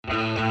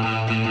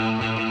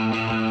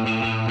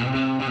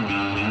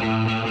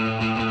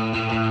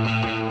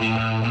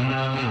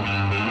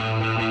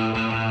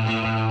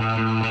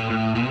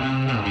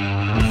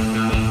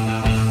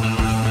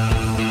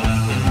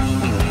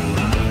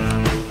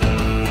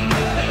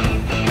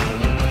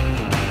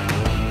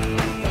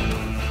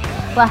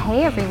Well,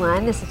 hey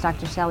everyone, this is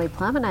Dr. Shelley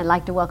Plum, and I'd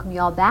like to welcome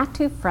you all back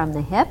to From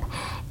the Hip.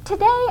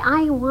 Today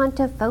I want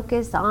to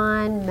focus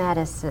on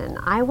medicine.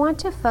 I want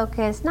to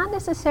focus not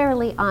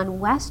necessarily on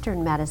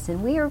Western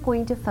medicine. We are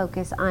going to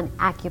focus on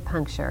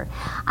acupuncture.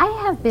 I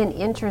have been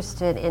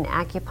interested in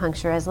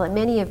acupuncture, as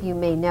many of you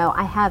may know.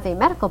 I have a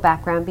medical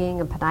background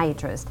being a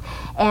podiatrist,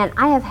 and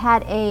I have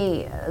had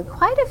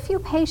quite a few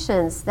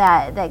patients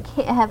that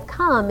have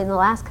come in the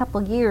last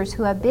couple of years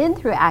who have been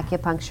through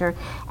acupuncture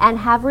and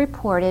have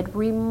reported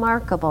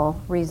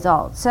remarkable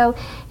results. So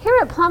here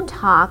at Plum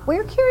Talk,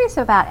 we're curious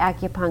about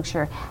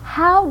acupuncture.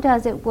 How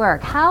does it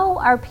work? How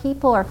are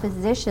people or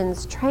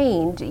physicians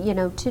trained,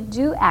 to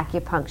do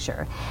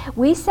acupuncture?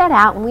 We set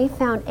out and we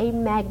found a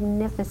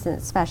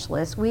magnificent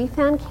specialist. We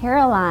found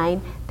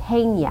Caroline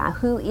Pena,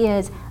 who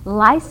is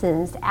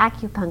licensed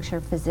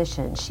acupuncture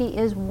physician. She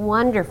is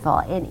wonderful,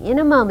 and in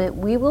a moment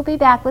we will be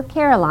back with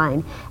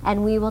Caroline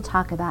and we will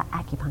talk about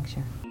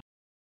acupuncture.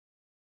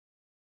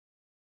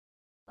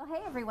 Well,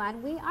 hey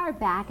everyone, we are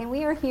back and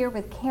we are here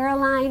with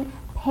Caroline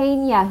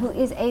Pena, who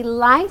is a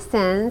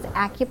licensed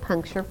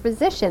acupuncture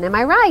physician. Am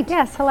I right?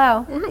 Yes,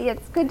 hello.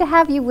 It's good to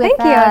have you with us.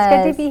 Thank you, it's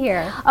good to be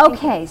here.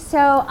 Okay,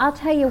 so I'll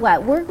tell you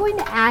what, we're going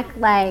to act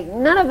like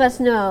none of us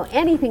know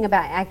anything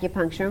about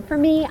acupuncture. And for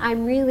me,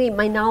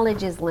 my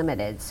knowledge is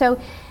limited. So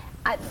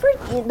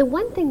the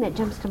one thing that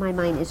jumps to my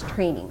mind is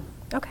training.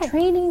 Okay.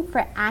 Training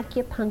for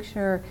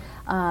acupuncture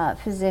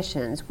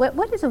physicians.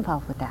 What is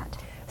involved with that?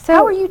 So,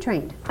 how are you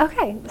trained?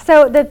 Okay,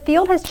 so the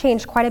field has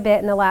changed quite a bit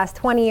in the last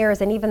 20 years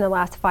and even the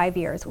last 5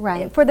 years,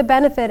 right, for the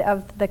benefit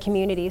of the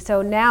community.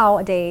 So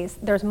nowadays,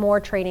 there's more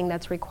training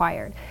that's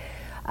required.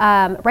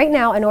 Right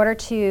now, in order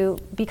to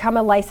become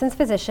a licensed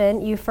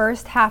physician, you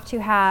first have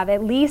to have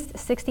at least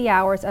 60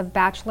 hours of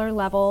bachelor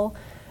level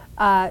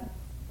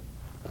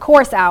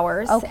course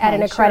hours at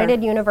an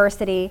accredited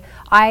university.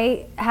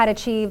 I had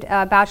achieved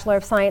a Bachelor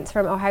of Science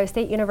from Ohio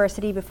State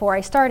University before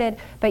I started,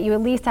 but you at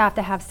least have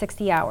to have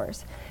 60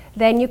 hours.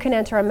 Then you can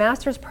enter a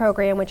master's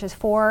program, which is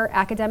 4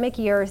 academic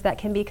years that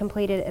can be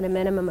completed in a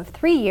minimum of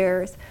 3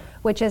 years,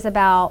 which is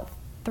about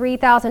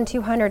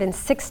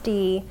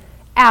 3,260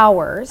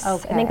 hours.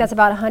 Okay. I think that's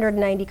about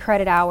 190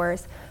 credit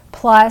hours,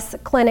 plus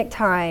clinic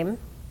time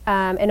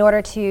in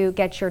order to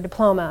get your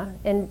diploma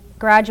and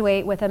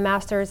graduate with a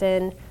master's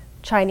in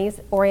Chinese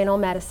Oriental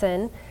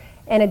medicine.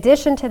 In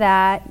addition to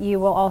that,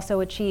 you will also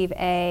achieve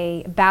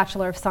a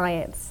Bachelor of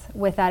Science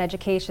with that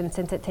education,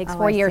 since it takes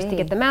 4 years to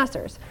get the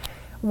master's.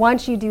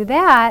 Once you do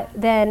that,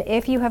 then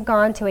if you have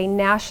gone to a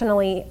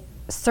nationally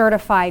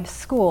certified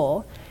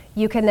school,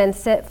 you can then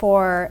sit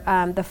for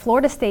the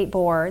Florida State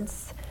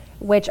boards,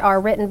 which are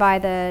written by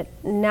the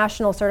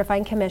National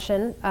Certifying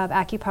Commission of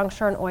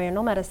Acupuncture and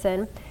Oriental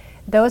Medicine.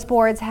 Those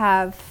boards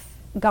have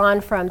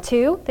gone from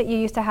 2 that you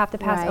used to have to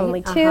pass,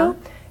 only 2.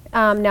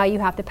 Now you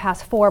have to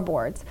pass 4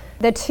 boards.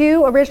 The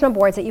 2 original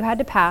boards that you had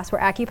to pass were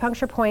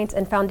Acupuncture Points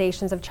and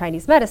Foundations of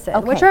Chinese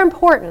Medicine, which are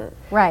important.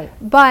 Right.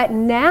 But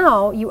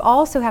now you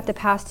also have to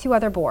pass 2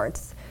 other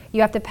boards.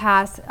 You have to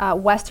pass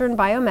Western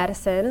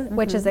Biomedicine,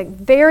 which is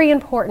very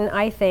important,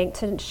 I think,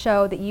 to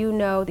show that you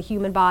know the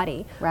human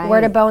body. Right.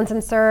 Where do bones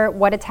insert,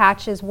 what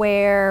attaches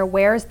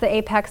where's the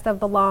apex of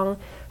the lung.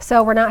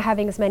 So we're not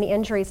having as many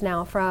injuries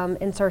now from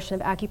insertion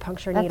of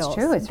acupuncture needles.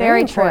 That's true. It's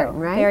very important,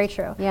 true. right? Very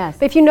true. Yes.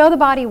 But if you know the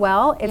body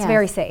well, it's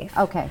very safe.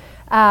 Okay.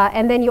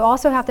 And then you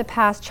also have to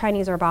pass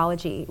Chinese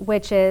herbology,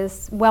 which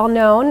is well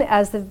known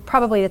as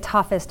probably the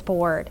toughest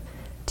board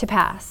to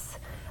pass.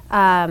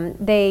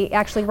 They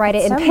actually write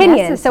it in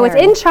pinyin, so it's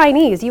in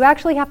Chinese. You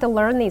actually have to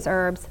learn these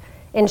herbs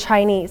in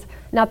Chinese,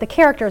 not the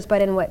characters,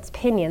 but in what's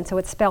pinyin, so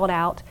it's spelled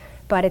out,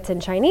 but it's in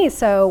Chinese.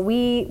 So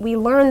we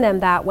learn them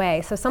that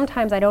way. So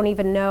sometimes I don't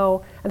even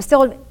know, I'm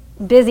still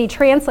busy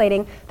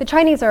translating the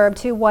Chinese herb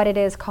to what it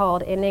is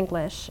called in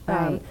English.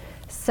 Right.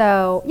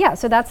 So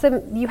that's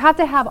you have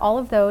to have all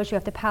of those. You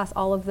have to pass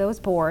all of those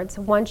boards.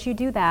 Once you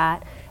do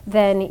that,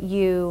 then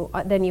you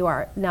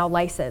are now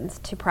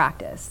licensed to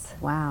practice.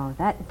 Wow,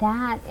 that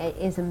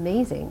is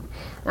amazing,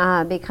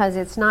 because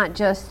it's not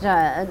just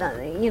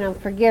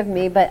forgive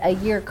me, but a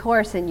year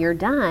course and you're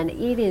done.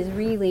 It is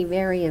really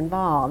very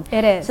involved.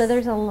 It is. So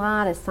there's a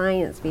lot of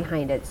science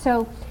behind it.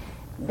 So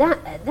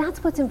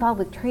that's what's involved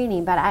with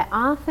training. But I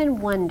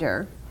often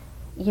wonder,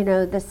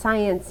 the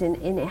science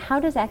in how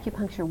does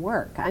acupuncture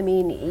work? I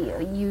mean,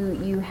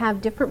 you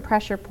have different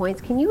pressure points.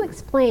 Can you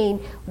explain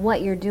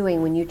what you're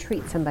doing when you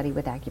treat somebody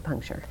with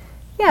acupuncture?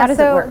 Yeah,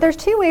 so there's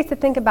 2 ways to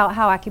think about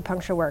how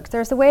acupuncture works.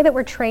 There's the way that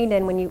we're trained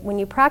in. When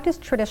you practice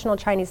traditional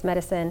Chinese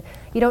medicine,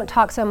 you don't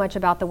talk so much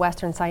about the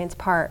Western science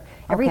part.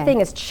 Everything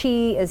is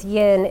qi, is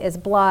yin, is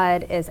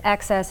blood, is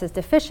excess, is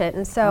deficient,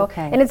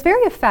 and it's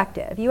very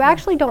effective. You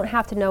actually don't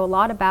have to know a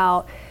lot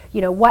about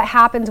what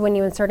happens when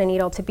you insert a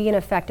needle to be an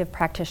effective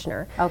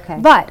practitioner. Okay.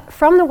 But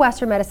from the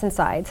Western medicine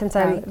side, since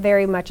I'm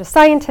very much a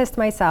scientist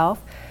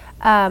myself,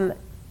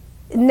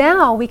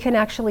 now we can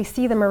actually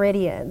see the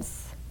meridians.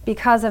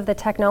 Because of the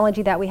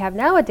technology that we have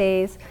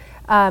nowadays,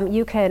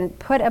 you can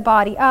put a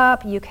body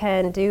up, you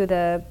can do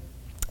the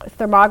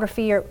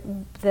thermography or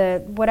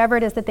whatever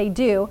it is that they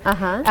do,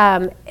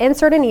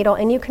 insert a needle,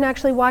 and you can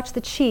actually watch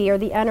the chi or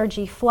the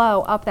energy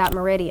flow up that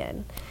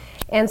meridian.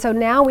 And so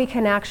now we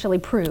can actually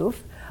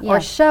prove or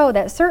show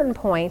that certain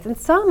points, and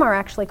some are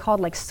actually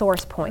called like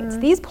source points.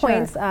 These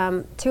points, 2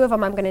 of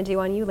them I'm going to do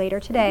on you later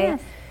today.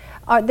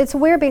 That's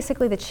where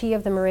basically the chi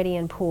of the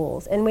meridian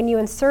pools. And when you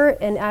insert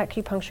an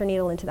acupuncture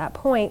needle into that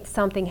point,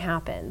 something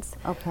happens.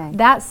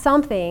 That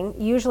something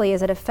usually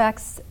is it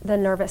affects the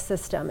nervous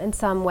system in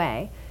some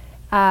way.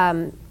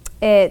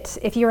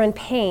 If you're in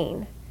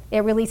pain, it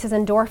releases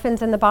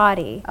endorphins in the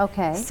body.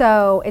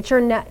 So it's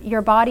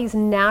your body's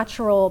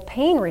natural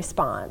pain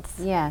response.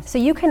 So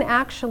you can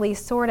actually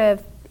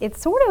it's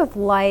sort of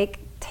like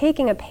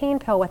taking a pain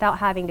pill without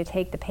having to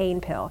take the pain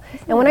pill.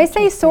 And when I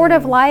say sort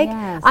of like,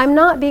 I'm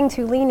not being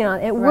too lenient on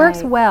it. It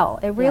works well.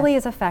 It really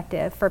is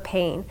effective for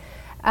pain.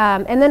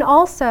 And then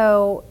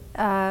also,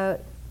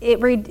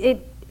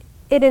 it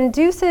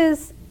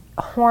induces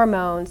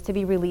hormones to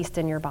be released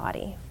in your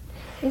body.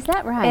 Is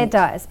that right? It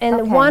does.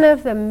 And one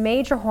of the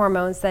major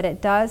hormones that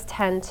it does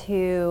tend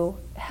to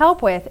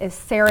help with is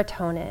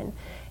serotonin.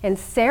 And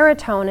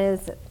serotonin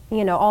is,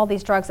 all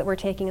these drugs that we're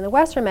taking in the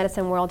Western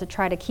medicine world to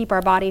try to keep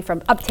our body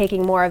from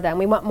uptaking more of them.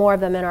 We want more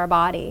of them in our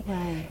body.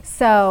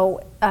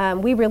 So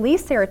we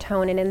release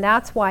serotonin, and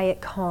that's why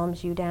it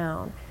calms you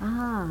down.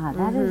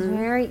 That is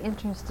very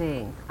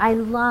interesting. I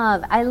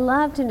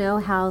love to know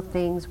how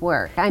things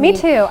work. Me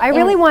too. I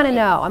really want to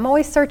know. I'm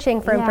always searching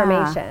for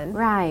information.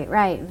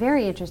 Right.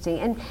 Very interesting.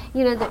 And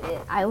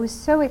I was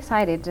so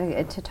excited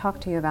to talk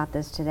to you about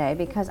this today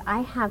because I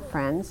have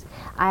friends.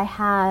 I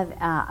have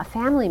a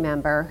family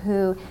member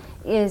who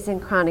is in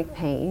chronic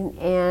pain,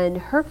 and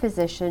her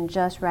physician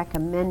just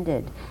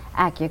recommended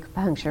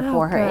acupuncture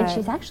for her, and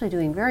she's actually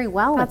doing very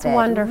well with it. That's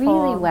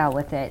wonderful. Really well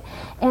with it.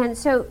 And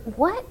so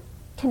what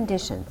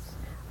conditions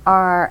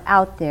are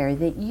out there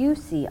that you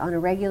see on a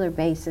regular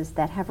basis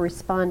that have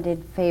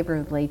responded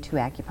favorably to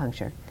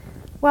acupuncture?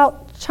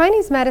 Well,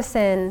 Chinese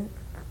medicine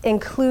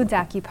includes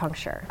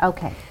acupuncture.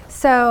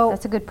 So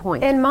that's a good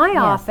point. In my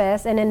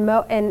office and in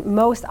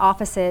most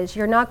offices,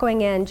 you're not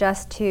going in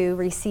just to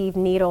receive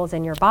needles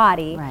in your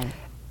body.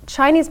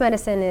 Chinese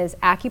medicine is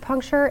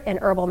acupuncture and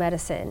herbal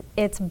medicine.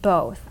 It's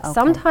both.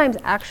 Sometimes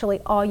actually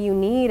all you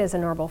need is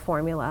an herbal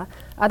formula.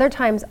 Other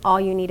times all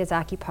you need is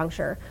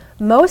acupuncture.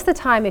 Most of the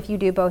time if you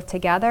do both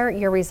together,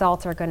 your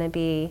results are going to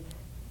be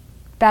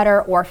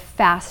better or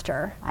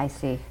faster. I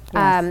see.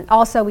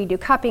 Also, we do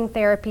cupping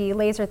therapy,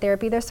 laser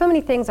therapy. There's so many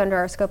things under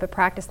our scope of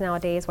practice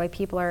nowadays why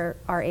people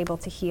are able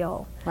to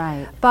heal.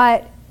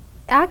 But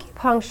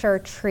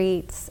acupuncture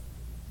treats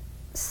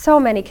so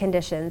many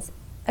conditions.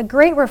 A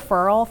great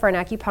referral for an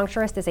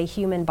acupuncturist is a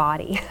human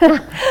body. That's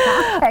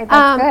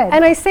good.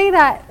 And I say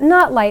that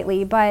not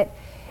lightly, but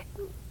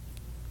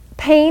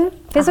pain,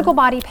 physical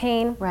body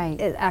pain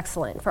is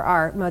excellent for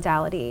our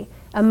modality.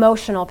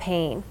 Emotional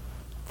pain,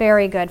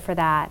 very good for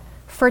that.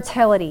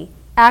 Fertility,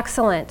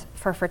 excellent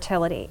for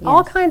fertility.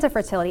 All kinds of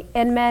fertility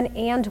in men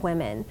and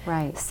women.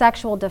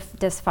 Sexual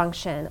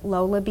dysfunction,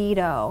 low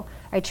libido.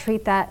 I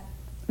treat that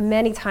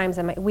many times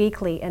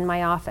weekly in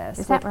my office.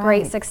 Is that with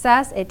great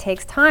success. It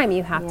takes time.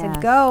 You have to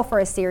go for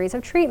a series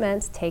of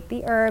treatments, take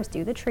the herbs,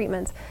 do the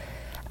treatments.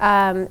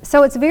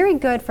 So it's very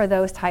good for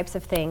those types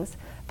of things.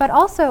 But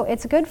also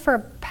it's good for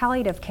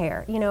palliative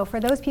care. For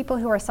those people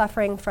who are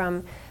suffering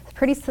from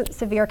pretty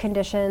severe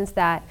conditions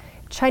that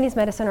Chinese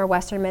medicine or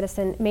Western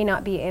medicine may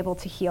not be able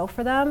to heal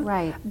for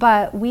them,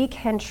 but we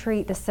can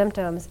treat the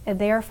symptoms and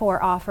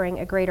therefore offering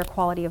a greater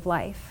quality of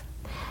life.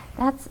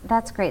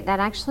 That's great.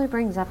 That actually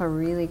brings up a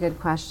really good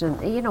question.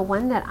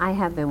 One that I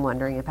have been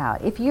wondering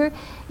about. If you're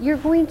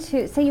going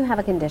to say you have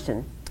a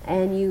condition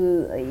and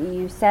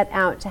you set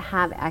out to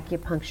have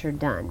acupuncture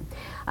done,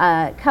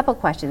 a couple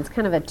questions,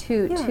 kind of a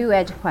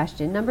two-edged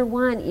question. Number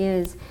one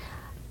is,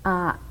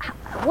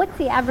 what's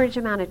the average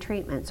amount of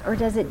treatments, or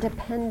does it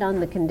depend on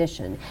the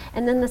condition?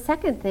 And then the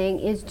second thing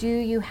is, do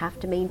you have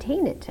to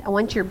maintain it?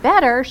 Once you're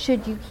better,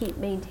 should you keep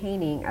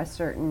maintaining a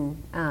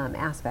certain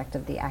aspect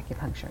of the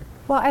acupuncture?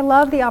 Well, I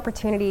love the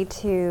opportunity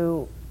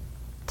to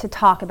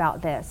talk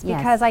about this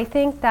because I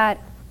think that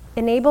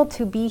enabled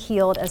to be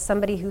healed as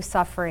somebody who's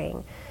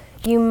suffering,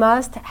 you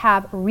must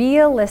have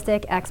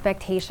realistic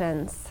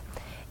expectations.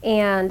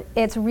 And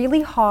it's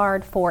really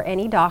hard for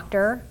any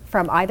doctor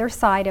from either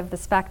side of the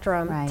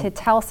spectrum to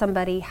tell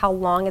somebody how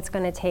long it's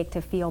going to take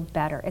to feel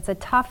better. It's a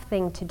tough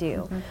thing to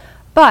do.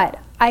 But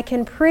I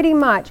can pretty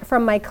much,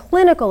 from my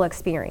clinical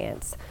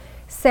experience,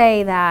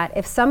 say that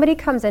if somebody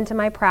comes into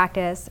my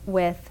practice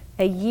with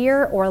a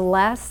year or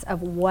less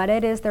of what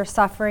it is they're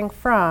suffering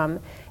from,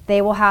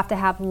 they will have to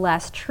have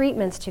less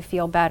treatments to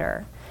feel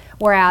better.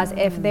 Whereas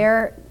if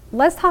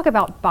let's talk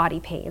about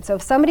body pain. So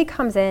if somebody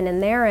comes in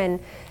and they're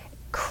in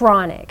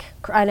chronic,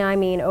 and I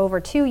mean over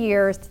 2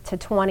 years to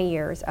 20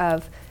 years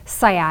of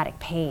sciatic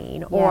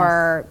pain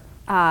or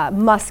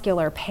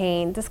muscular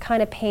pain, this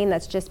kind of pain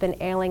that's just been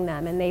ailing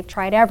them, and they've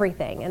tried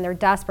everything, and they're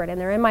desperate, and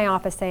they're in my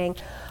office saying,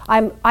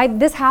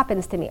 this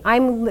happens to me.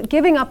 I'm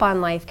giving up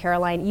on life,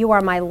 Caroline. You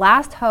are my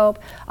last hope.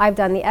 I've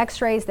done the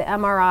x-rays, the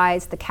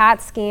MRIs, the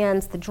CAT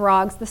scans, the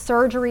drugs, the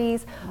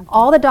surgeries.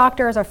 All the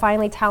doctors are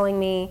finally telling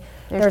me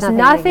there's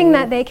nothing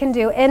that they can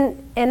do.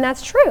 And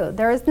that's true.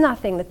 There is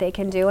nothing that they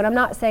can do. And I'm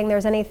not saying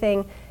there's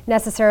anything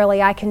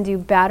necessarily I can do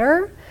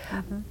better,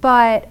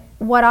 but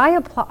what I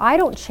apply, I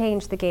don't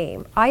change the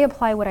game. I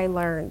apply what I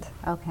learned.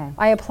 Okay.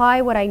 I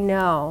apply what I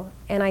know,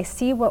 and I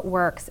see what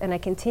works, and I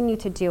continue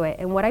to do it.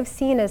 And what I've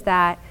seen is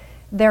that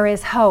there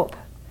is hope.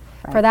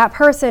 Right. For that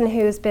person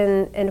who's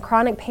been in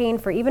chronic pain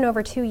for even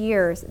over 2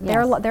 years,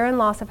 they're in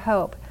loss of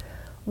hope.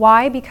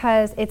 Why?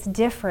 Because it's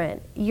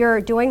different.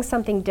 You're doing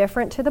something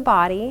different to the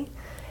body.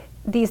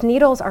 These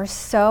needles are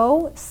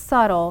so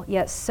subtle,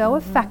 yet so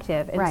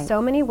effective in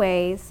so many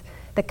ways.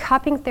 The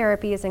cupping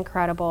therapy is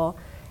incredible.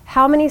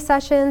 How many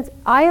sessions?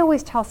 I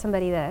always tell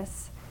somebody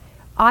this.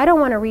 I don't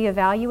want to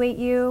reevaluate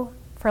you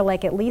for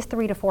like at least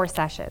 3 to 4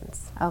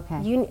 sessions.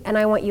 Okay. And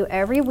I want you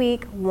every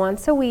week,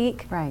 once a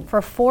week, Right. for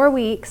 4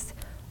 weeks.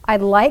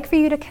 I'd like for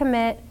you to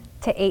commit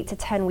to 8 to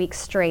 10 weeks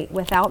straight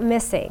without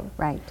missing.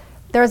 Right.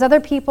 There's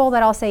other people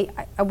that I'll say,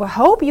 I would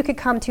hope you could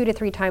come 2 to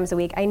 3 times a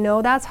week. I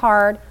know that's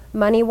hard,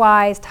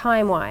 money-wise,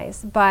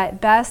 time-wise,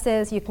 but best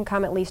is you can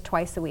come at least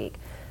twice a week.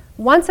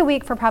 Once a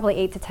week for probably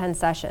 8 to 10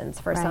 sessions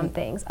for some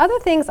things. Other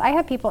things, I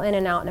have people in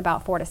and out in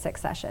about 4 to 6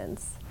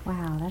 sessions.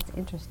 Wow, that's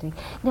interesting.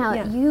 Now,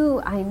 Yeah.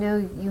 I know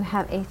you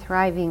have a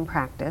thriving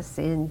practice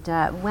and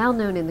well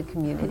known in the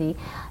community.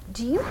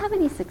 Do you have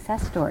any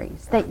success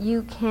stories that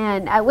you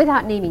can,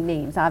 without naming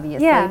names,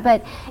 obviously,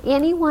 but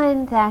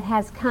anyone that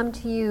has come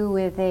to you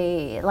with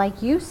a,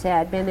 like you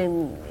said, been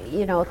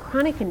in, a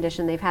chronic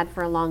condition they've had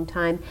for a long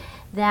time,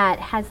 that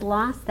has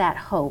lost that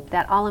hope,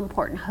 that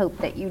all-important hope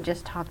that you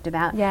just talked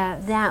about,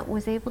 that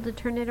was able to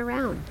turn it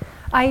around?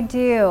 I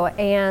do,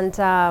 and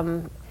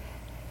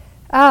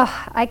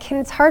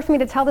it's hard for me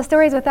to tell the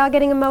stories without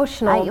getting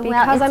emotional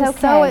because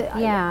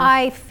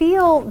I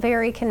feel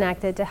very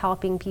connected to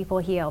helping people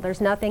heal. There's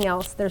nothing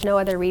else, there's no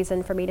other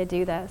reason for me to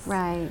do this.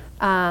 Right.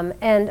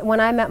 And when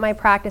I'm at my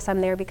practice,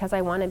 I'm there because I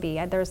want to be.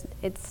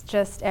 It's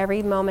just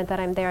every moment that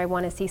I'm there, I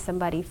want to see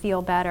somebody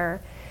feel better.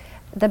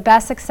 The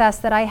best success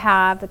that I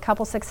have, the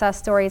couple success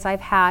stories I've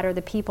had, are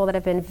the people that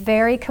have been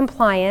very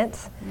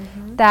compliant,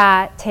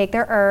 that take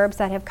their herbs,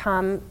 that have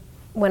come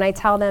when I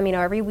tell them,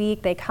 every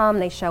week they come,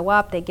 they show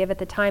up, they give it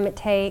the time it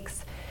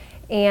takes.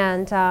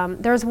 And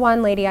there's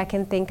one lady I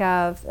can think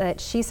of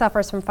that she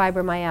suffers from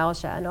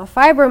fibromyalgia. Now,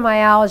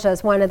 fibromyalgia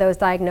is one of those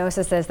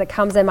diagnoses that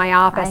comes in my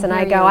office, and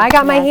I go, I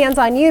got my hands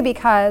on you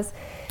because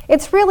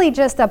it's really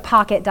just a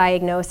pocket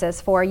diagnosis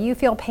for you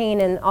feel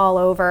pain in all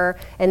over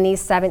in these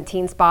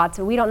 17 spots.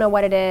 We don't know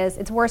what it is.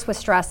 It's worse with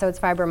stress, so it's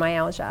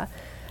fibromyalgia.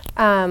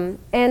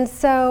 And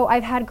so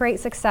I've had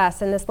great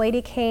success. And this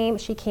lady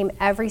she came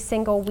every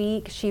single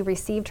week. She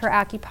received her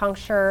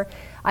acupuncture.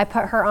 I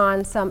put her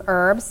on some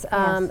herbs,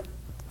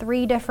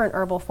 3 different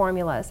herbal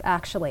formulas,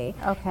 actually.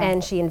 Okay.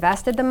 And she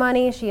invested the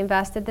money, she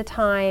invested the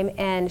time,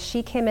 and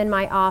she came in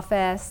my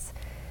office.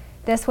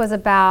 This was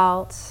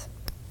about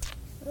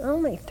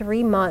only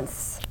 3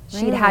 months.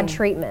 She'd had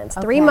treatments,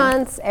 3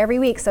 months every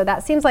week. So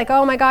that seems like,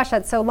 oh my gosh,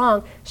 that's so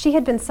long. She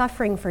had been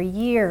suffering for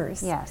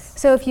years. Yes.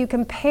 So if you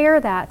compare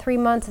that, 3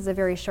 months is a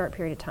very short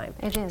period of time.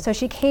 It is. So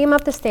she came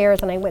up the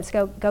stairs, and I went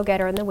to go get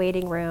her in the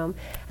waiting room.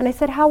 And I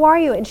said, how are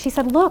you? And she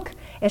said, look.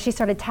 And she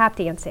started tap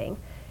dancing.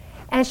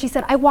 And she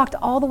said, I walked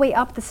all the way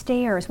up the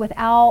stairs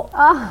without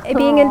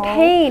being in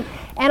pain.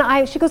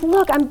 And she goes,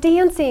 look, I'm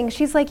dancing.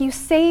 She's like, you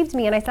saved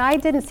me. And I said, I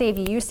didn't save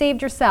you. You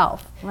saved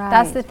yourself. Right.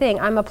 That's the thing.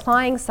 I'm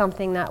applying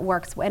something that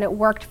works, and it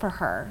worked for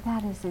her.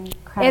 That is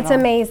incredible. It's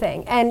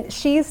amazing. And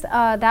she's,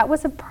 that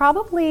was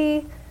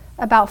probably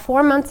about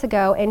 4 months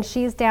ago, and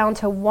she's down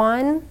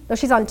to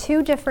she's on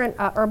 2 different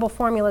herbal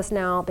formulas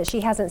now, but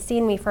she hasn't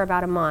seen me for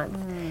about a month,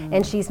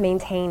 and she's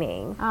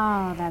maintaining.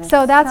 Oh, that is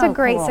so that's a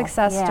great cool.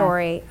 success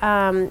story.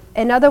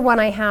 Another one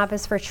I have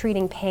is for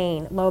treating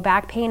pain, low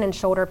back pain and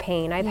shoulder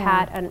pain. I've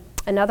had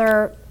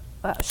another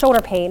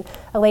shoulder pain,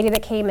 a lady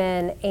that came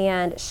in,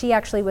 and she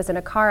actually was in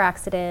a car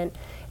accident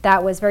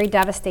that was very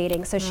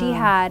devastating. So she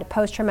had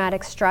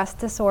post-traumatic stress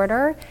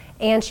disorder,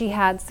 and she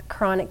had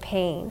chronic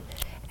pain.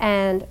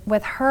 And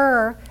with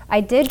her, I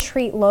did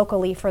treat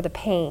locally for the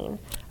pain,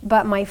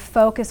 but my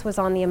focus was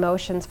on the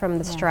emotions from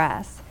the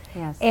stress.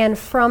 Yes. And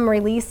from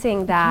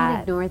releasing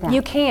that, you can't ignore that.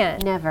 You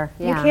can't. Never.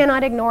 You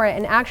cannot ignore it.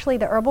 And actually,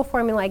 the herbal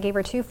formula, I gave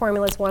her 2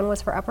 formulas. One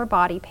was for upper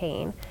body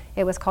pain.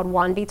 It was called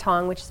Wan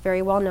Bitong, which is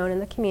very well known in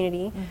the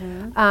community.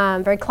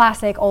 Very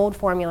classic, old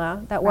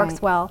formula that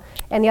works well.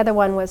 And the other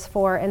one was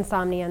for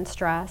insomnia and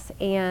stress.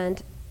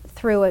 And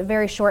through a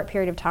very short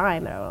period of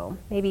time, I don't know,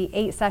 maybe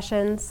 8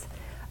 sessions,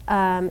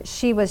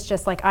 she was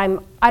just like, I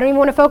don't even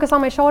want to focus on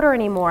my shoulder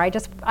anymore.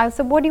 I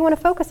said, what do you want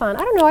to focus on? I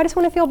don't know, I just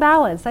want to feel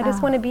balanced. I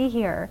just want to be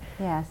here.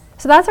 Yes.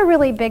 So that's a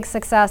really big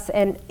success.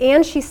 And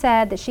she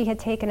said that she had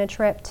taken a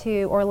trip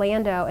to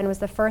Orlando and it was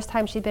the first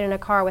time she'd been in a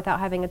car without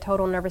having a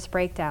total nervous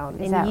breakdown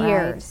in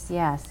years. Right?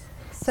 Yes.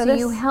 So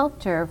you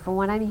helped her, from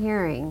what I'm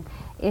hearing,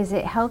 is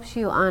it helps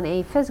you on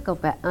a physical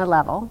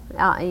level,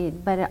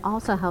 but it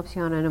also helps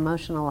you on an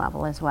emotional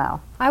level as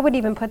well. I would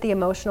even put the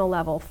emotional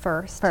level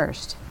first.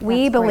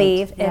 We That's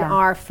believe great. in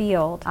our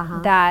field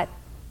that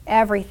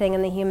everything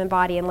in the human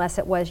body, unless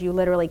it was you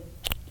literally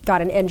got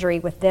an injury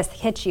with this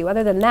hit you,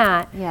 other than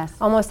that,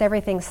 almost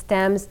everything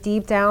stems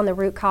deep down. The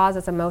root cause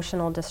is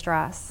emotional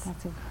distress.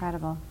 That's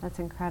incredible. That's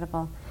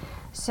incredible.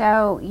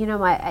 So, you know,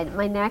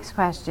 my next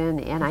question,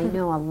 and I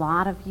know a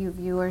lot of you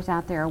viewers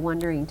out there are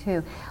wondering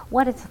too,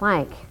 what it's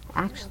like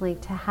actually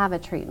to have a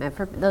treatment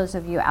for those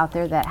of you out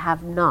there that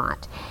have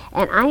not.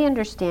 And I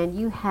understand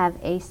you have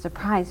a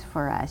surprise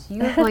for us.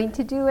 You're going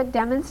to do a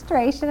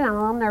demonstration. I'm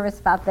a little nervous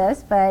about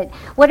this, but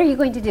what are you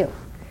going to do?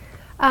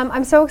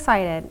 I'm so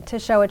excited to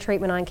show a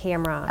treatment on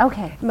camera.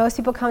 Okay. Most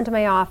people come to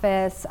my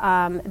office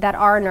that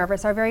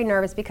are very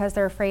nervous because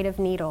they're afraid of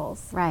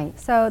needles. Right.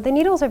 So the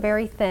needles are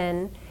very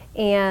thin.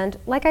 And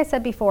like I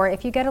said before,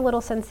 if you get a little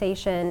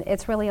sensation,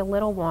 it's really a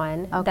little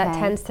one that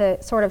tends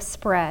to sort of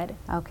spread.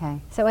 Okay.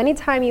 So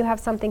anytime you have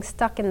something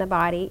stuck in the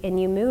body and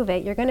you move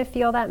it, you're going to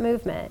feel that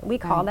movement. We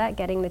call that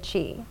getting the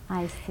chi.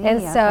 I see.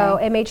 And so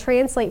it may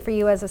translate for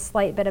you as a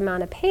slight bit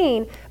amount of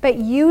pain, but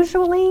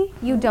usually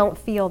you don't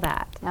feel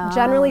that.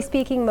 Generally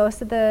speaking,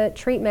 most of the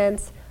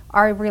treatments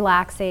are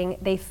relaxing.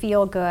 They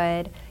feel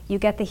good. You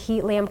get the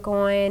heat lamp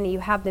going, you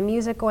have the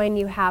music going,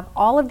 you have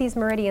all of these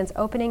meridians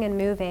opening and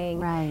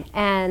moving. Right.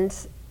 And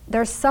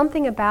there's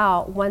something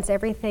about once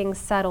everything's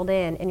settled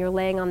in and you're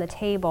laying on the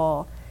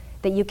table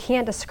that you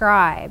can't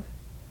describe.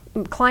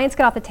 Clients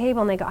get off the table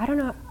and they go, I don't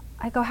know.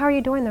 I go, how are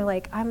you doing? They're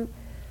like, I don't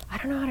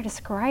know how to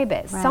describe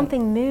it. Right.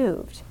 Something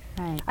moved.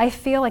 Right. I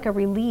feel like a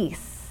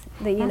release.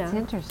 That's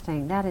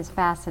interesting. That is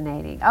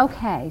fascinating.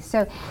 Okay,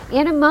 so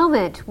in a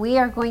moment we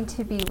are going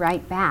to be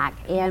right back,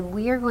 and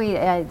we are going.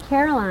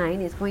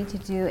 Caroline is going to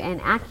do an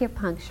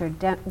acupuncture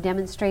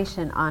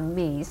demonstration on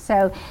me.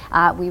 So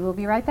we will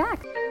be right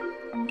back.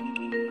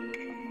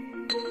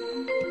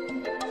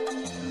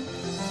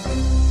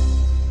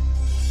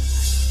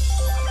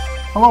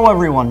 Hello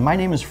everyone, my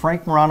name is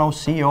Frank Morano,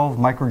 CEO of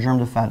Microgerm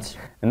Defense.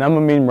 And I'm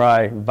Amin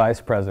Rai,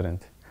 Vice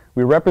President.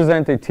 We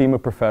represent a team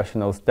of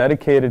professionals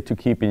dedicated to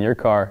keeping your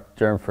car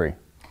germ-free.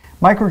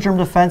 Microgerm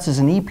Defense is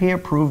an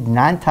EPA-approved,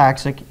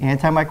 non-toxic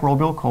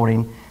antimicrobial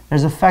coating that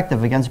is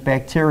effective against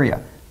bacteria,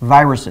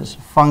 viruses,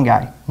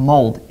 fungi,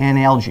 mold, and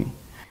algae.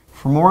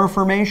 For more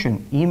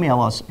information,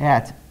 email us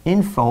at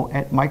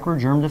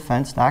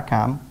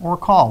info@microgermdefense.com or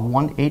call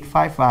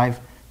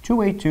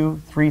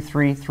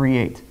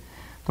 1-855-282-3338.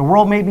 The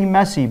world may be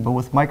messy, but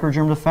with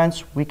Microgerm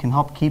Defense, we can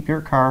help keep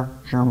your car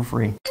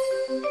germ-free.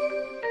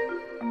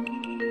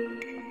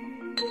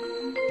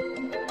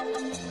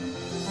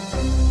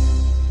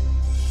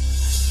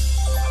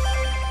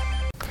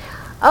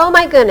 Oh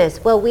my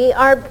goodness. Well, we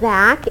are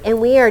back,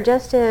 and we are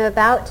just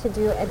about to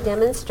do a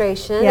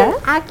demonstration, an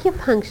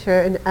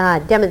acupuncture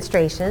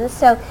demonstration.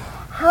 So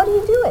how do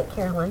you do it,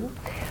 Caroline?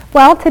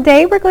 Well,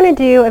 today we're going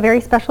to do a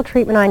very special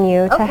treatment on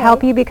you to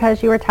help you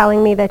because you were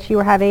telling me that you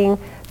were having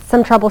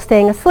some trouble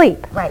staying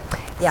asleep. Right.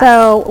 Yes.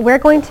 So we're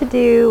going to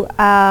do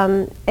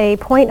a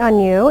point on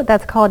you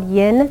that's called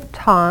Yin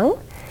Tong.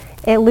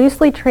 It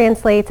loosely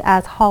translates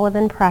as Hall of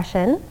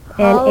Impression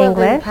in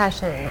English.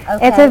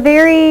 It's a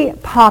very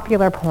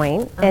popular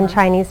point in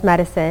Chinese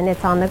medicine.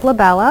 It's on the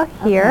glabella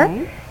here.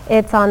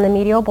 It's on the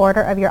medial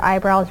border of your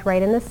eyebrows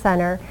right in the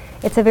center.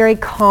 It's a very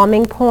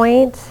calming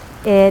point.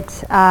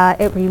 It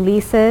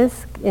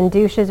releases,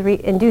 induces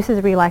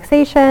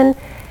relaxation,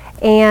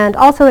 and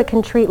also it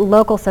can treat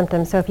local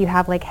symptoms. So if you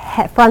have like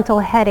frontal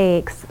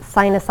headaches,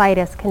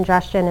 sinusitis,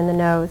 congestion in the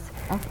nose,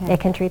 it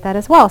can treat that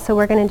as well. So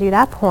we're going to do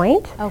that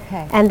point.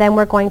 And then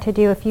we're going to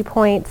do a few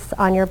points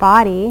on your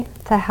body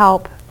to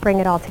help bring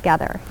it all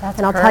together.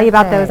 And I'll tell you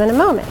about those in a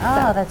moment.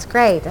 Oh, that's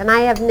great. And I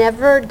have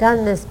never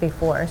done this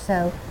before,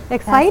 so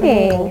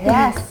exciting.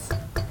 Yes.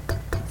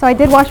 So I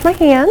did wash my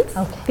hands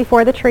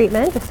before the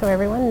treatment, just so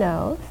everyone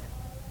knows.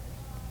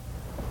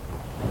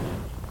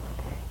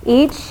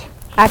 Each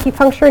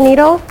acupuncture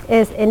needle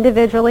is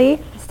individually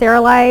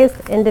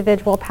sterilized,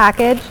 individual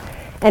packaged.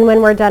 And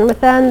when we're done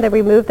with them, they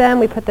remove them,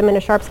 we put them in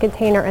a sharps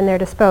container, and they're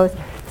disposed.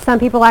 Some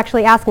people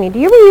actually ask me, do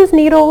you reuse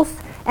needles?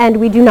 And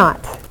we do not.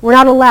 We're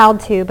not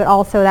allowed to, but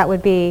also that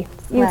would be,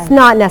 it's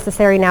not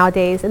necessary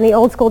nowadays. In the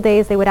old school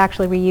days, they would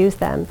actually reuse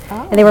them.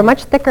 And they were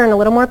much thicker and a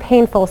little more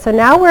painful. So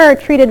now we're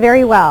treated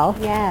very well.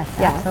 Yes,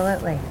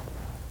 absolutely.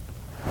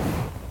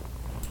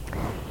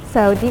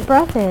 So deep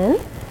breath in,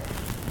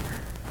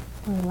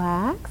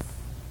 relax.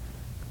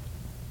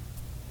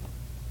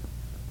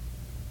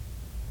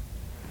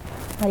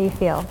 How do you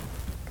feel?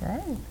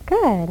 Good.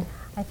 Good.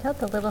 I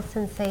felt a little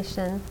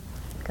sensation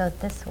go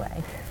this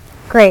way.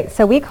 Great.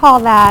 So we call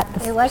that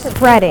the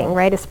spreading,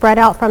 right? It's spread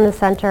out from the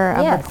center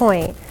of the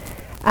point.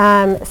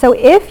 So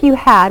if you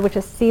had, which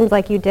it seems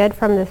like you did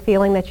from the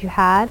feeling that you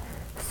had,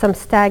 some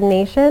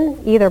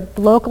stagnation, either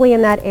locally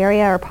in that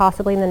area or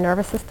possibly in the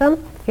nervous system,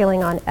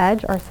 feeling on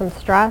edge or some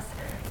stress,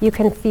 you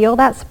can feel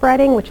that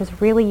spreading, which is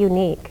really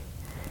unique.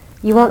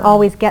 You won't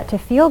always get to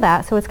feel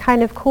that, so it's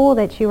kind of cool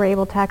that you were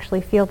able to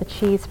actually feel the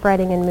chi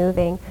spreading and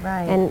moving.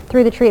 Right. And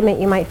through the treatment,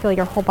 you might feel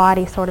your whole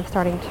body sort of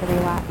starting to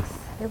relax.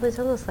 It was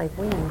almost like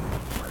wings.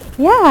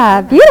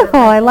 Yeah, beautiful.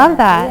 I love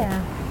that.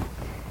 Yeah.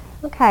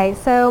 Okay,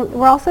 so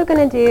we're also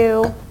going to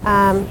do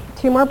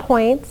 2 more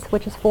points,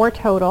 which is 4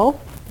 total,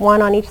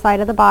 1 on each side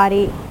of the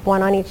body,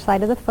 1 on each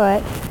side of the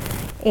foot.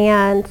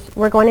 And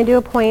we're going to do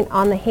a point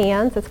on the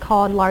hands. It's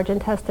called large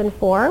intestine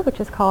 4, which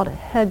is called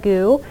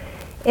Hegu.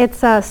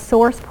 It's a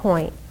source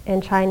point in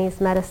Chinese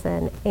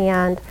medicine.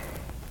 And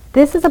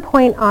this is a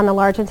point on the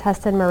large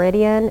intestine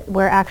meridian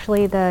where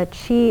actually the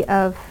chi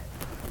of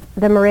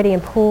the meridian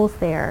pools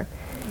there.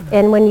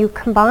 And when you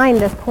combine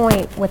this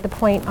point with the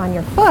point on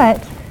your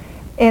foot,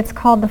 it's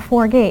called the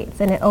 4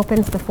 gates, and it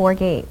opens the 4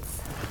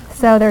 gates.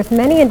 So there's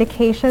many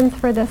indications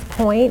for this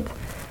point,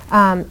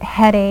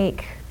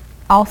 headache,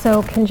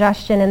 also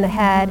congestion in the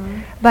head,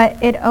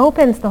 but it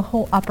opens the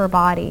whole upper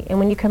body. And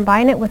when you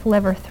combine it with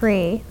liver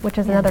 3, which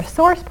is another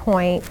source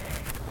point,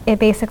 it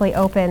basically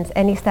opens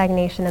any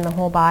stagnation in the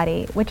whole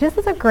body, which this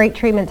is a great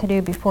treatment to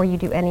do before you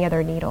do any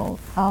other needles.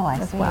 Oh, I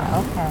as see.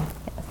 well. Okay.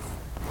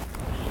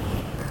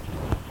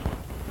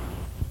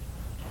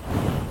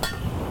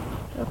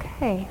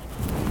 Okay,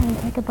 and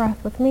take a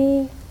breath with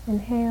me.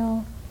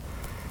 Inhale,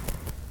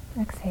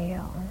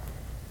 exhale.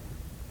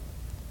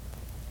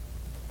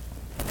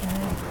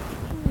 Good.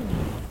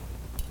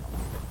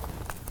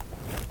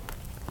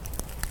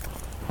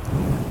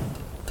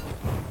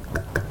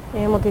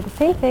 And we'll do the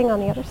same thing on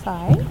the other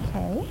side.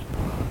 Okay.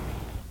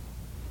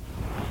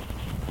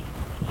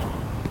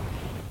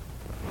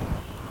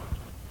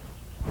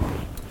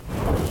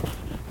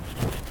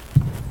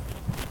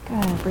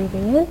 Good,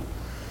 breathing in.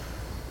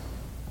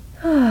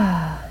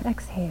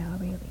 Exhale,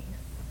 release.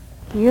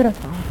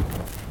 Beautiful.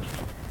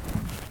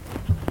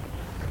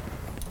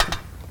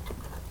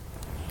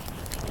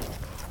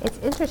 It's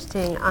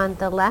interesting, on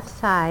the left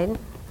side,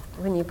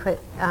 when you put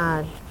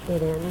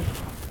it in,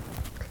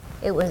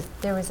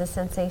 there was a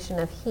sensation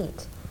of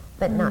heat,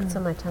 but not so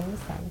much on this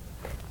side.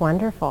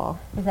 Wonderful.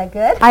 Is that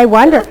good? I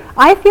wonder.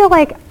 I feel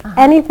like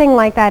anything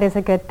like that is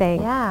a good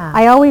thing. Yeah.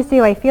 I always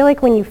do. I feel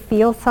like when you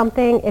feel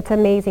something, it's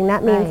amazing.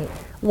 That means Right.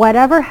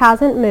 whatever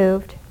hasn't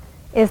moved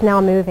is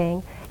now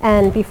moving.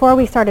 And before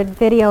we started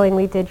videoing,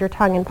 we did your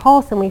tongue and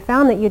pulse, and we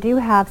found that you do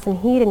have some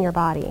heat in your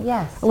body.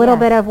 Yes, A little yes.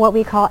 bit of what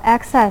we call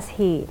excess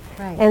heat.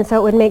 Right. And so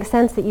it would make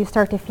sense that you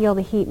start to feel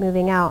the heat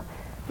moving out.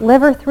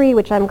 Liver 3,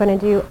 which I'm going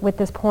to do with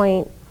this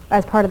point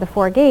as part of the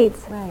 4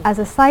 gates, Right. as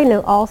a side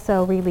note,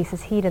 also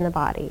releases heat in the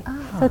body. Oh,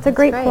 so it's a that's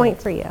great great.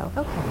 point for you.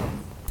 Okay.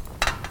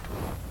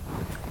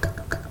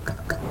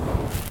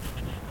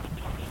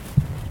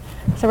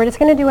 So we're just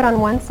going to do it on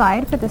one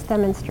side for this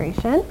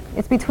demonstration.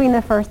 It's between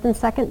the first and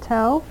second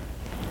toe.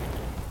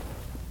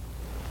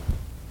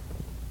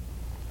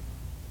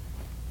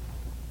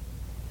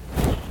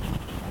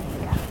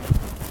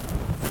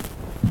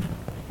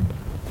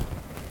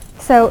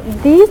 So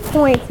these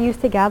points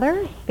used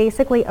together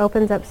basically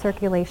opens up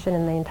circulation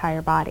in the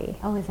entire body.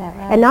 Oh, is that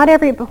right? And not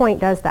every point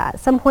does that.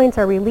 Some points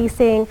are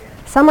releasing,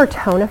 some are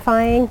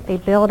tonifying, they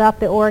build up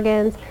the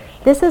organs.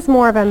 This is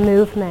more of a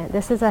movement.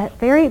 This is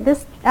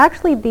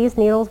actually these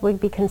needles would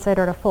be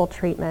considered a full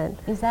treatment.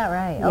 Is that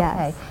right?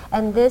 Yes. Okay.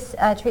 And this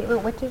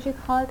treatment, what did you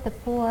call it? The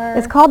 4?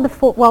 It's called the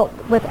full, well,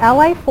 with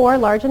LI4,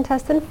 large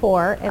intestine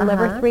 4, and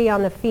liver 3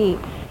 on the feet,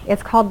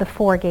 it's called the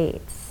 4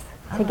 gates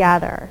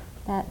together.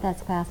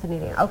 That's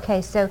fascinating.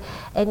 Okay, so,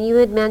 and you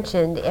had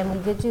mentioned, and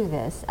we did do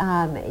this,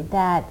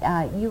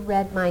 that you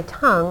read my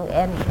tongue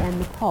and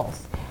the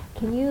pulse.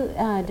 Can you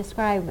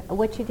describe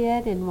what you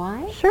did and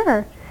why?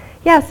 Sure.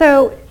 Yeah,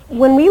 so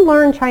when we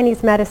learn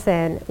Chinese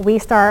medicine, we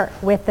start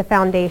with the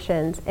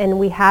foundations, and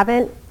we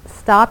haven't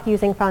stopped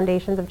using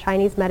foundations of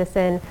Chinese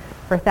medicine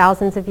for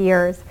thousands of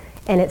years,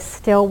 and it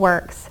still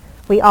works.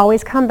 We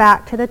always come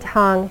back to the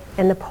tongue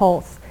and the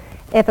pulse.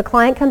 If a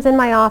client comes in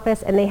my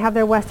office and they have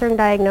their Western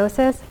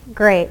diagnosis,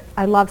 great,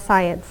 I love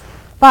science,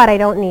 but I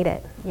don't need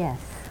it. Yes.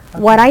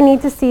 What I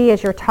need to see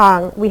is your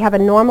tongue. We have a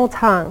normal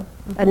tongue.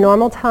 A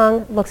normal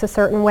tongue looks a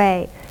certain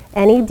way.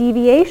 Any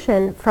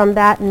deviation from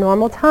that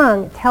normal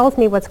tongue tells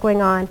me what's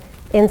going on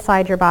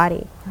inside your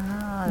body.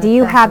 Ah, Do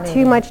you that's have too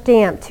fascinating. much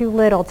damp, too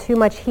little, too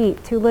much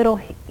heat, too little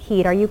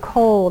heat? Are you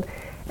cold?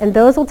 And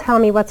those will tell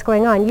me what's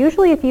going on.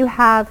 Usually if you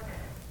have,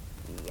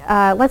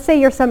 let's say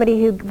you're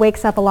somebody who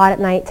wakes up a lot at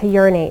night to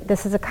urinate.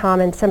 This is a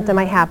common symptom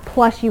I have.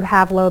 Plus you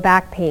have low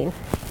back pain.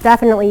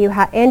 Definitely you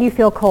have, and you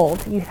feel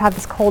cold. You have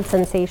this cold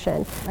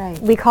sensation. Right.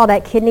 We call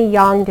that kidney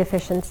yang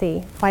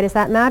deficiency. Why does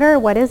that matter?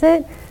 What is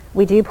it?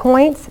 We do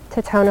points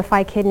to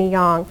tonify kidney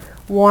yang,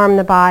 warm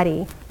the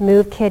body,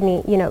 move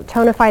kidney,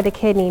 tonify the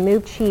kidney,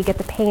 move qi, get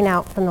the pain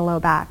out from the low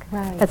back.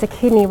 Right. That's a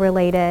kidney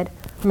related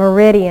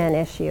meridian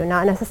issue,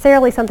 not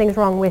necessarily something's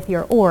wrong with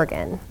your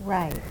organ.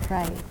 Right,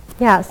 right.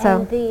 Yeah,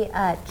 so And the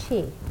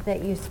qi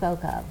that you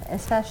spoke of,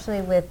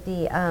 especially with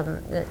the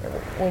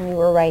when you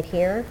were right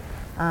here,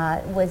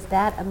 Was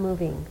that a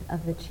moving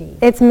of the chi?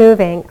 It's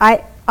moving.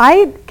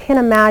 I can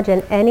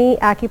imagine any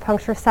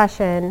acupuncture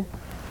session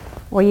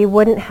where you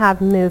wouldn't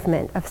have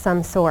movement of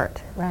some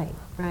sort. Right,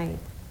 right.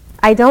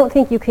 I don't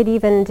think you could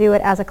even do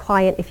it as a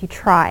client if you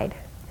tried.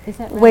 Is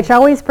that right? Which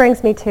always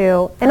brings me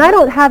to, and I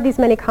don't have these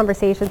many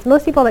conversations.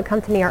 Most people that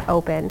come to me are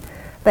open.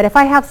 But if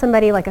I have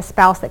somebody like a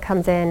spouse that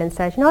comes in and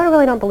says, I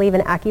really don't believe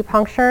in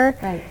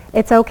acupuncture, Right.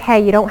 it's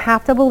okay. You don't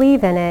have to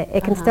believe in it.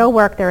 It can still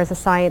work. There is a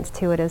science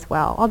to it as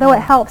well. Although it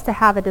helps to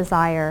have a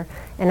desire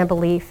and a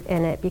belief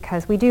in it,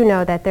 because we do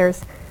know that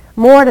there's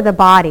more to the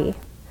body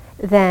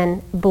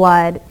than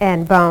blood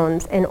and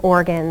bones and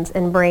organs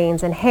and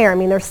brains and hair. I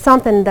mean, there's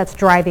something that's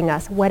driving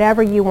us,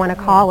 whatever you want to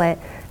call it.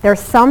 There's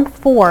some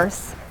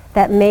force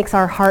that makes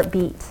our heart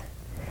beat.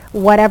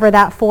 Whatever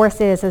that force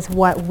is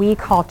what we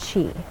call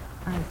chi.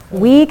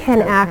 We can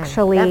That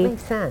actually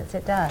makes sense.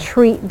 It does.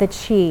 treat the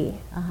chi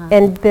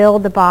and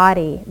build the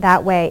body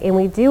that way. And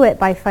we do it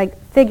by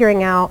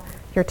figuring out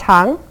your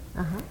tongue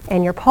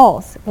and your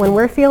pulse. When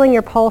we're feeling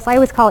your pulse, I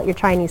always call it your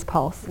Chinese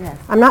pulse. Yes.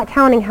 I'm not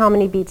counting how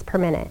many beats per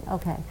minute.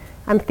 Okay.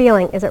 I'm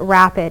feeling, is it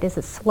rapid? Is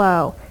it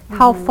slow?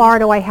 How far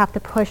do I have to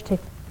push to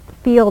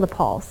feel the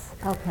pulse?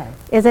 Okay.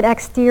 Is it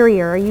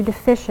exterior? Are you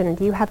deficient?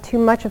 Do you have too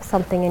much of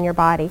something in your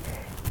body?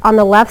 On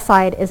the left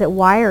side, is it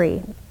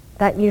wiry?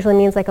 That usually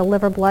means like a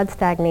liver blood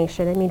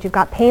stagnation. It means you've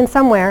got pain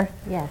somewhere.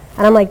 Yes.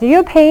 And I'm like, do you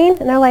have pain?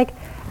 And they're like,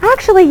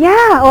 actually,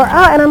 yeah. Or,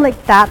 and I'm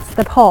like, that's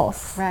the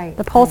pulse. Right,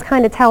 The pulse right.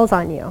 kind of tells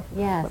on you.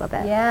 Yes. A little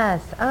bit.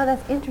 Yes. Oh,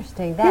 that's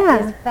interesting. That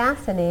Yeah. is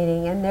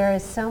fascinating, and there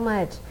is so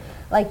much,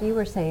 like you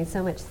were saying,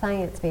 so much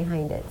science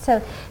behind it.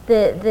 So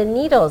the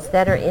needles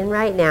that are in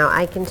right now,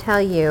 I can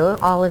tell you,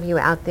 all of you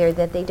out there,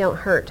 that they don't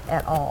hurt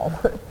at all.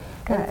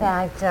 In Good.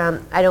 fact,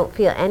 I don't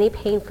feel any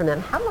pain from them.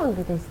 How long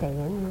do they stay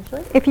in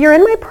usually? If you're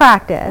in my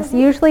practice,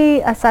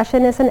 usually a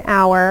session is an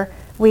hour.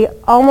 We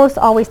almost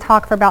always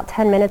talk for about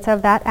 10 minutes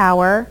of that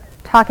hour.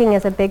 Talking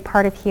is a big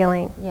part of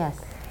healing. Yes.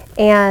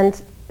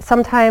 And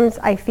sometimes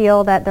I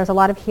feel that there's a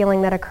lot of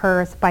healing that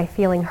occurs by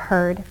feeling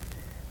heard.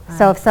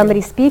 So if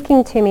somebody's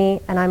speaking to me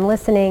and I'm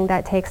listening,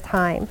 that takes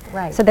time.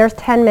 Right. So there's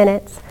 10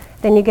 minutes.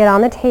 Then you get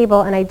on the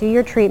table and I do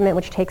your treatment,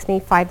 which takes me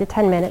 5 to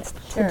 10 minutes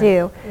Sure. to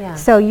do. Yeah.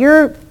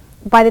 So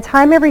by the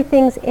time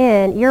everything's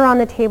in, you're on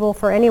the table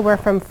for anywhere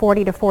from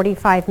 40 to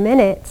 45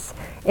 minutes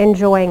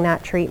enjoying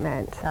that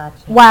treatment. Gotcha.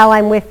 While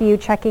I'm with you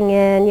checking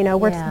in,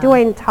 we're Yeah.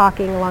 doing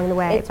talking along the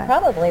way. It's but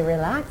probably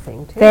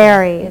relaxing too.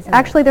 very. isn't it?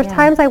 Actually, there's Yeah.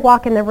 times I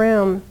walk in the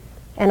room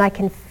and I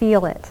can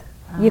feel it.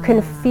 You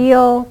can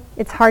feel,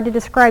 it's hard to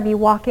describe. You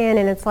walk in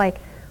and it's like,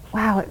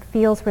 wow, it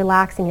feels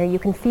relaxing here. You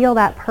can feel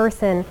that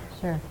person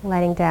Sure.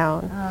 letting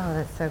down. Oh,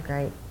 that's so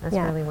great. That's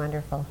Yeah. really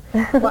wonderful.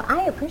 Well,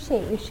 I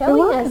appreciate you showing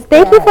welcome. us.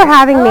 Thank you that. for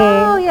having me.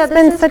 Oh, yeah, It's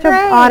this been is such great.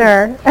 an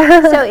honor.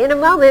 So in a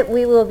moment,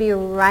 we will be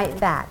right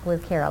back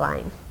with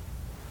Caroline.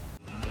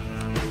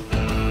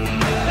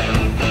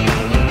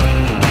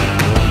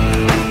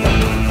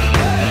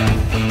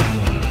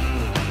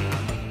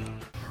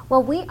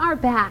 Well, we are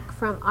back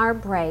from our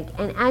break,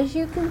 and as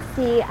you can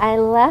see, I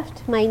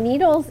left my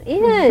needles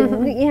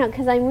in,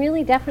 because I'm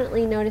really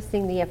definitely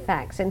noticing the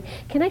effects. And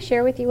can I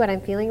share with you what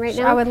I'm feeling right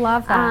Sure, now? I would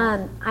love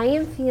that. I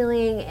am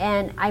feeling,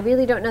 and I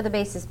really don't know the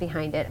basis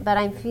behind it, but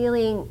I'm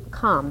feeling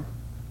calm,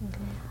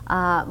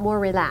 more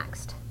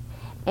relaxed.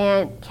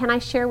 And can I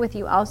share with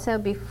you also,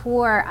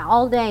 before,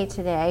 all day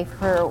today,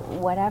 for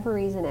whatever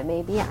reason it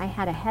may be, I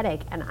had a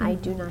headache, and I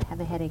do not have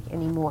a headache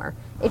anymore.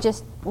 It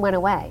just went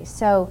away.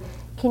 So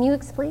can you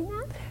explain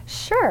that?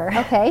 Sure.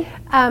 Okay.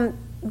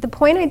 The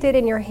point I did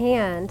in your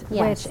hand,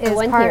 Yes, which the is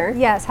one here.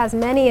 yes, has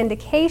many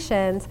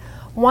indications.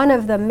 One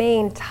of the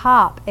main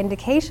top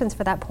indications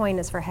for that point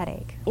is for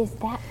headache. Is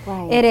that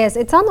right? It is.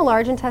 It's on the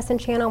large intestine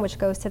channel, which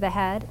goes to the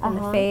head and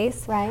the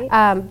face. right.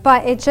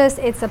 But it's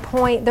a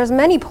point. There's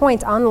many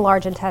points on the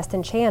large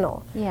intestine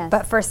channel. Yes.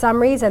 But for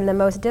some reason, the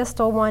most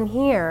distal one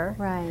here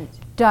Right.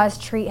 does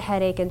treat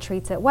headache and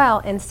treats it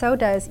well, and so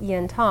does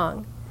yin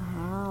tong.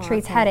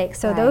 Treats okay. headache.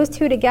 So Right. those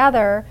two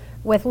together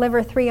with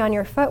liver 3 on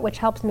your foot, which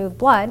helps move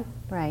blood.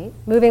 Right.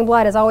 Moving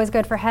blood is always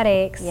good for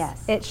headaches.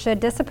 Yes. It should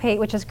dissipate,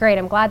 which is great.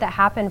 I'm glad that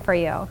happened for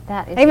you.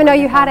 That is I even know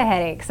you had a wonderful.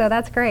 headache, so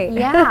that's great.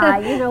 Yeah,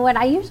 you know what?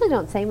 I usually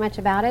don't say much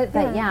about it,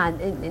 but yeah,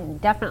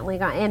 it definitely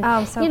got. And Oh,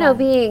 I'm so you know, glad.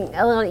 being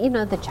a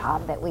little, the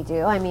job that we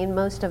do. I mean,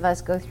 most of us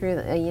go through,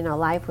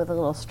 life with a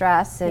little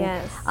stress, and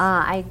Yes.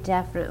 I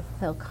definitely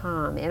feel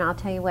calm. And I'll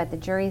tell you what, the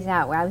jury's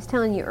out. Where I was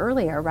telling you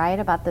earlier, right,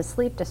 about the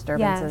sleep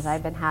disturbances Yes.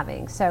 I've been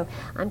having. So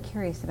I'm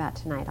curious about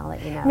tonight. I'll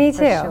let you know. Me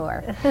for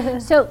too. Sure.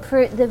 So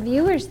for the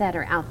viewers that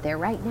are out there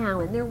right now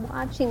and they're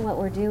watching what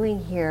we're doing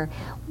here,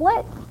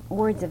 what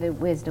words of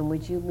wisdom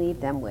would you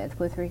leave them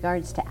with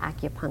regards to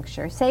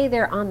acupuncture? Say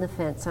they're on the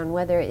fence on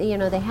whether,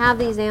 they have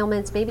these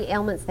ailments, maybe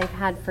ailments they've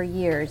had for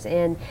years,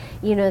 and,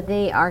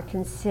 they are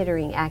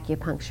considering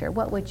acupuncture.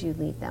 What would you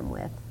leave them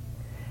with?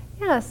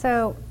 Yeah,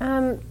 so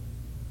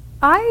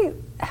I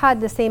had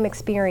the same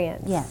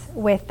experience Yes.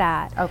 with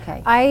that.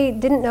 Okay. I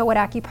didn't know what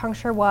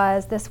acupuncture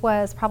was. This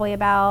was probably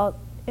about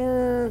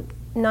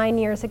 9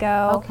 years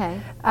ago. Okay.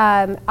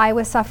 I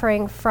was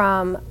suffering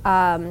from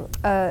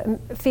a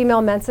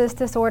female menses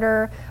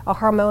disorder, a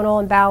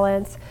hormonal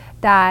imbalance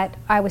that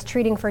I was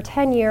treating for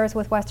 10 years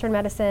with Western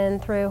medicine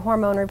through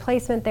hormone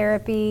replacement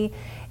therapy,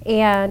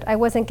 and I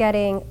wasn't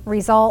getting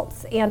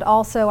results, and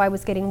also I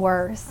was getting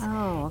worse.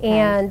 Oh, okay.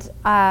 And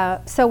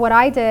so what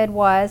I did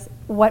was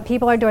what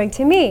people are doing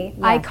to me.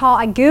 I Yes.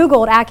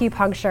 Googled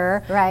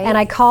acupuncture, Right. and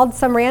I called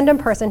some random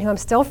person who I'm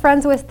still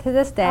friends with to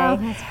this day. Oh,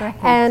 that's great.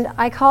 And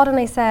I called and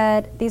I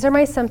said, "These are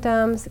my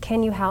symptoms,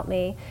 can you help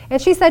me?"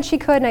 And she said she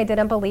could, and I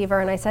didn't believe her,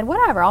 and I said,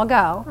 "Whatever, I'll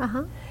go."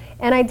 Uh-huh.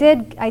 And I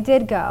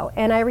did go,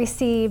 and I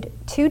received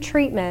 2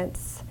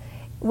 treatments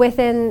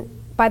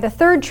by the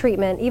third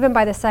treatment, even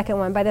by the second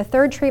one, by the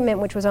third treatment,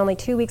 which was only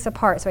 2 weeks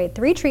apart, so I had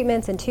 3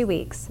 treatments in 2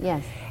 weeks.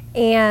 Yes.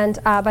 And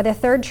by the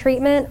third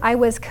treatment, I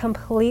was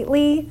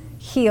completely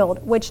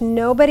healed, which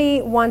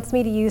nobody wants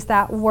me to use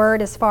that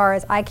word as far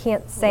as I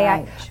can't say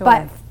Right, sure.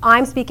 but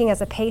I'm speaking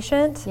as a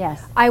patient.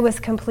 Yes. I was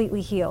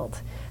completely healed.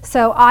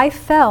 So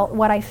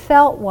what I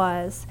felt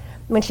was,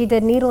 when she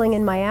did needling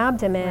in my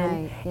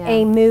abdomen, Right, yeah.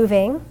 a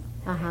moving,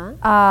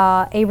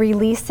 Uh-huh. a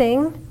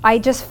releasing. I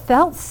just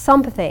felt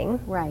something.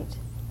 Right.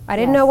 I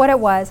didn't Yes. know what it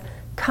was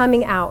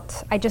coming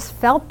out. I just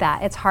felt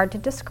that. It's hard to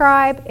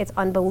describe. It's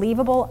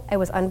unbelievable. It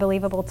was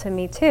unbelievable to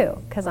me too,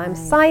 because I'm Right.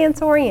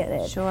 science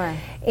oriented. Sure.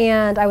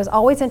 And I was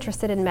always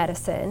interested in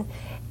medicine.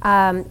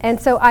 And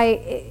so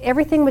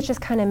everything was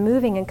just kind of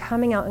moving and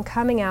coming out and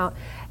coming out.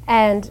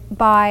 And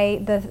by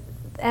the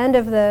end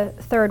of the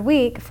third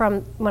week,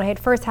 from when I had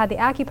first had the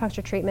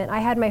acupuncture treatment, I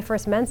had my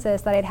first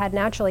menses that I'd had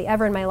naturally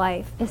ever in my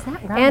life. Is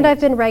that right? And I've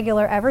been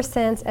regular ever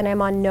since, and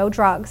I'm on no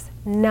drugs,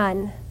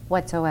 none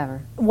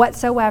Whatsoever.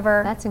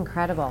 whatsoever. That's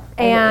incredible.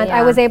 And yeah.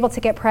 I was able to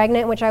get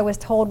pregnant, which I was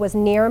told was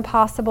near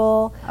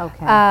impossible.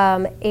 Okay.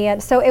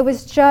 And so it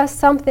was just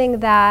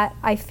something that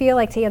I feel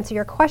like, to answer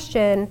your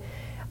question,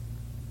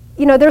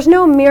 there's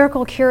no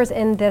miracle cures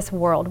in this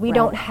world. We Right.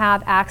 don't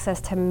have access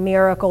to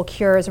miracle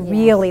cures,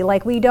 really.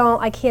 Like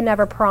I can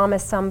never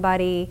promise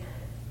somebody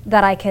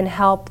that I can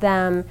help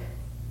them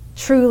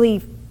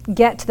truly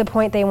get to the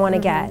point they want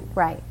to get.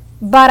 Right.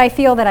 But I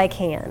feel that I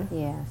can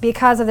Yes.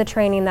 because of the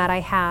training that I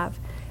have.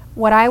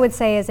 What I would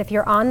say is, if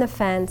you're on the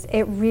fence,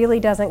 it really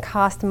doesn't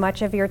cost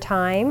much of your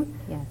time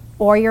Yes.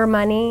 or your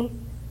money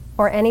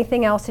or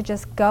anything else to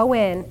just go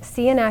in,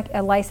 see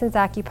a licensed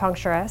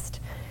acupuncturist,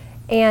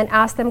 and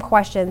ask them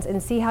questions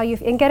and see how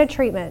and get a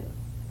treatment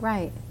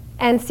Right.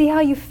 and see how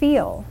you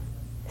feel.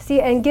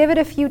 And give it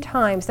a few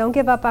times. Don't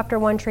give up after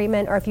one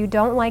treatment, or if you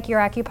don't like your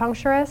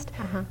acupuncturist,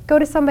 go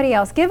to somebody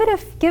else. Give it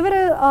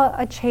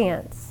a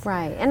chance.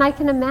 Right. And I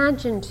can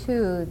imagine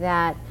too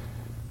that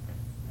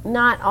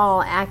not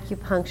all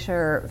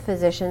acupuncture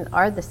physicians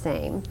are the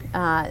same.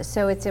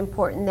 So it's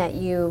important that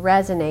you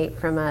resonate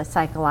from a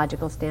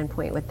psychological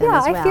standpoint with them Yeah,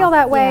 as well. I feel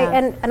that way,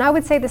 Yeah. and I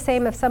would say the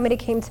same if somebody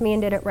came to me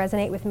and didn't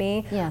resonate with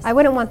me. Yes. I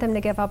wouldn't want them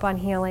to give up on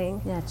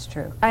healing. That's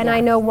true. And Yeah. I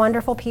know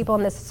wonderful people,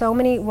 and there's so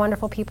many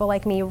wonderful people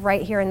like me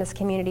right here in this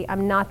community.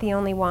 I'm not the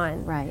only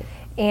one. Right.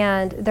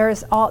 And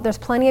there's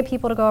plenty of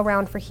people to go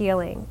around for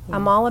healing.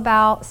 I'm all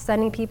about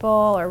sending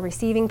people or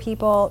receiving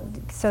people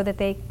so that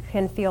they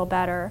can feel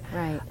better.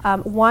 Right.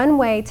 One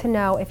way to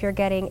know if you're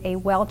getting a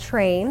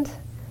well-trained,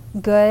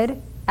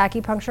 good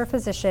acupuncture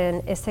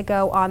physician is to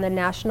go on the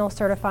National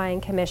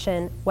Certifying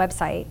Commission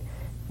website,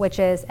 which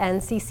is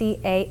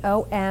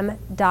nccaom.com.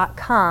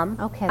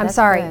 Okay, I'm that's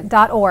sorry, good.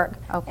 .org.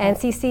 Okay.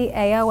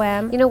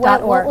 nccaom.org. You know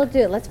what we'll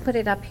do? Let's put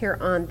it up here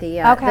on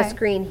the Okay.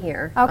 screen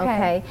here.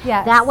 Okay,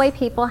 yes. That way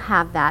people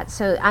have that.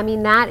 So, I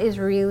mean, that is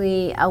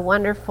really a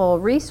wonderful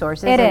resource,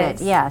 isn't it?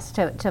 is. Yes,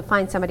 to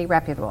find somebody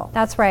reputable.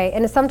 That's right.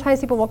 And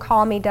sometimes people will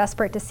call me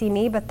desperate to see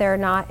me, but they're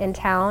not in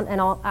town, and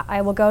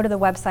I will go to the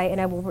website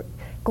and I will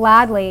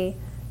gladly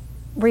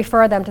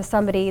refer them to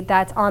somebody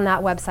that's on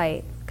that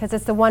website, because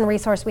it's the one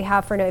resource we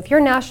have if you're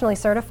nationally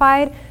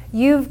certified,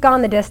 you've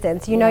gone the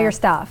distance, you know your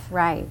stuff.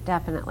 Right,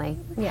 definitely.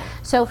 Yeah.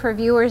 So for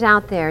viewers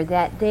out there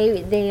that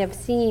they have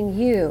seen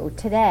you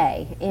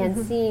today and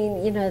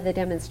seen, the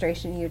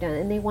demonstration you've done,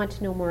 and they want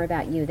to know more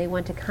about you, they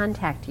want to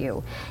contact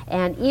you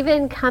and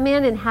even come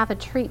in and have a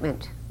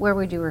treatment, where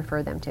would you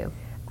refer them to?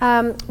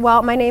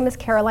 Well, my name is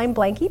Caroline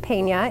Blanky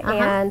Pena,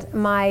 and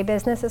my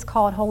business is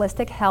called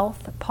Holistic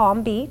Health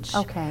Palm Beach.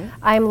 Okay.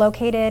 I'm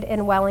located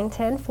in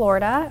Wellington,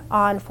 Florida,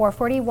 on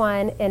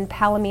 441 in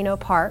Palomino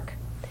Park.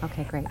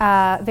 Okay, great.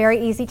 Very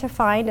easy to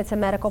find. It's a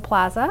medical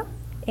plaza.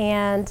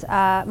 And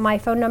my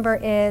phone number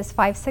is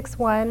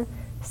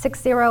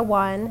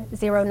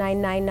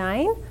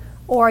 561-601-0999.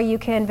 Or you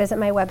can visit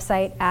my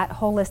website at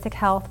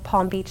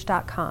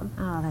holistichealthpalmbeach.com.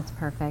 Oh, that's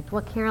perfect.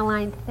 Well,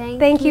 Caroline,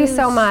 Thank you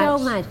so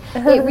much.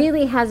 It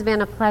really has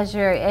been a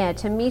pleasure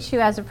to meet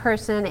you as a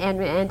person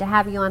and to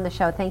have you on the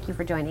show. Thank you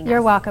for joining us.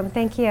 You're welcome.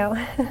 Thank you.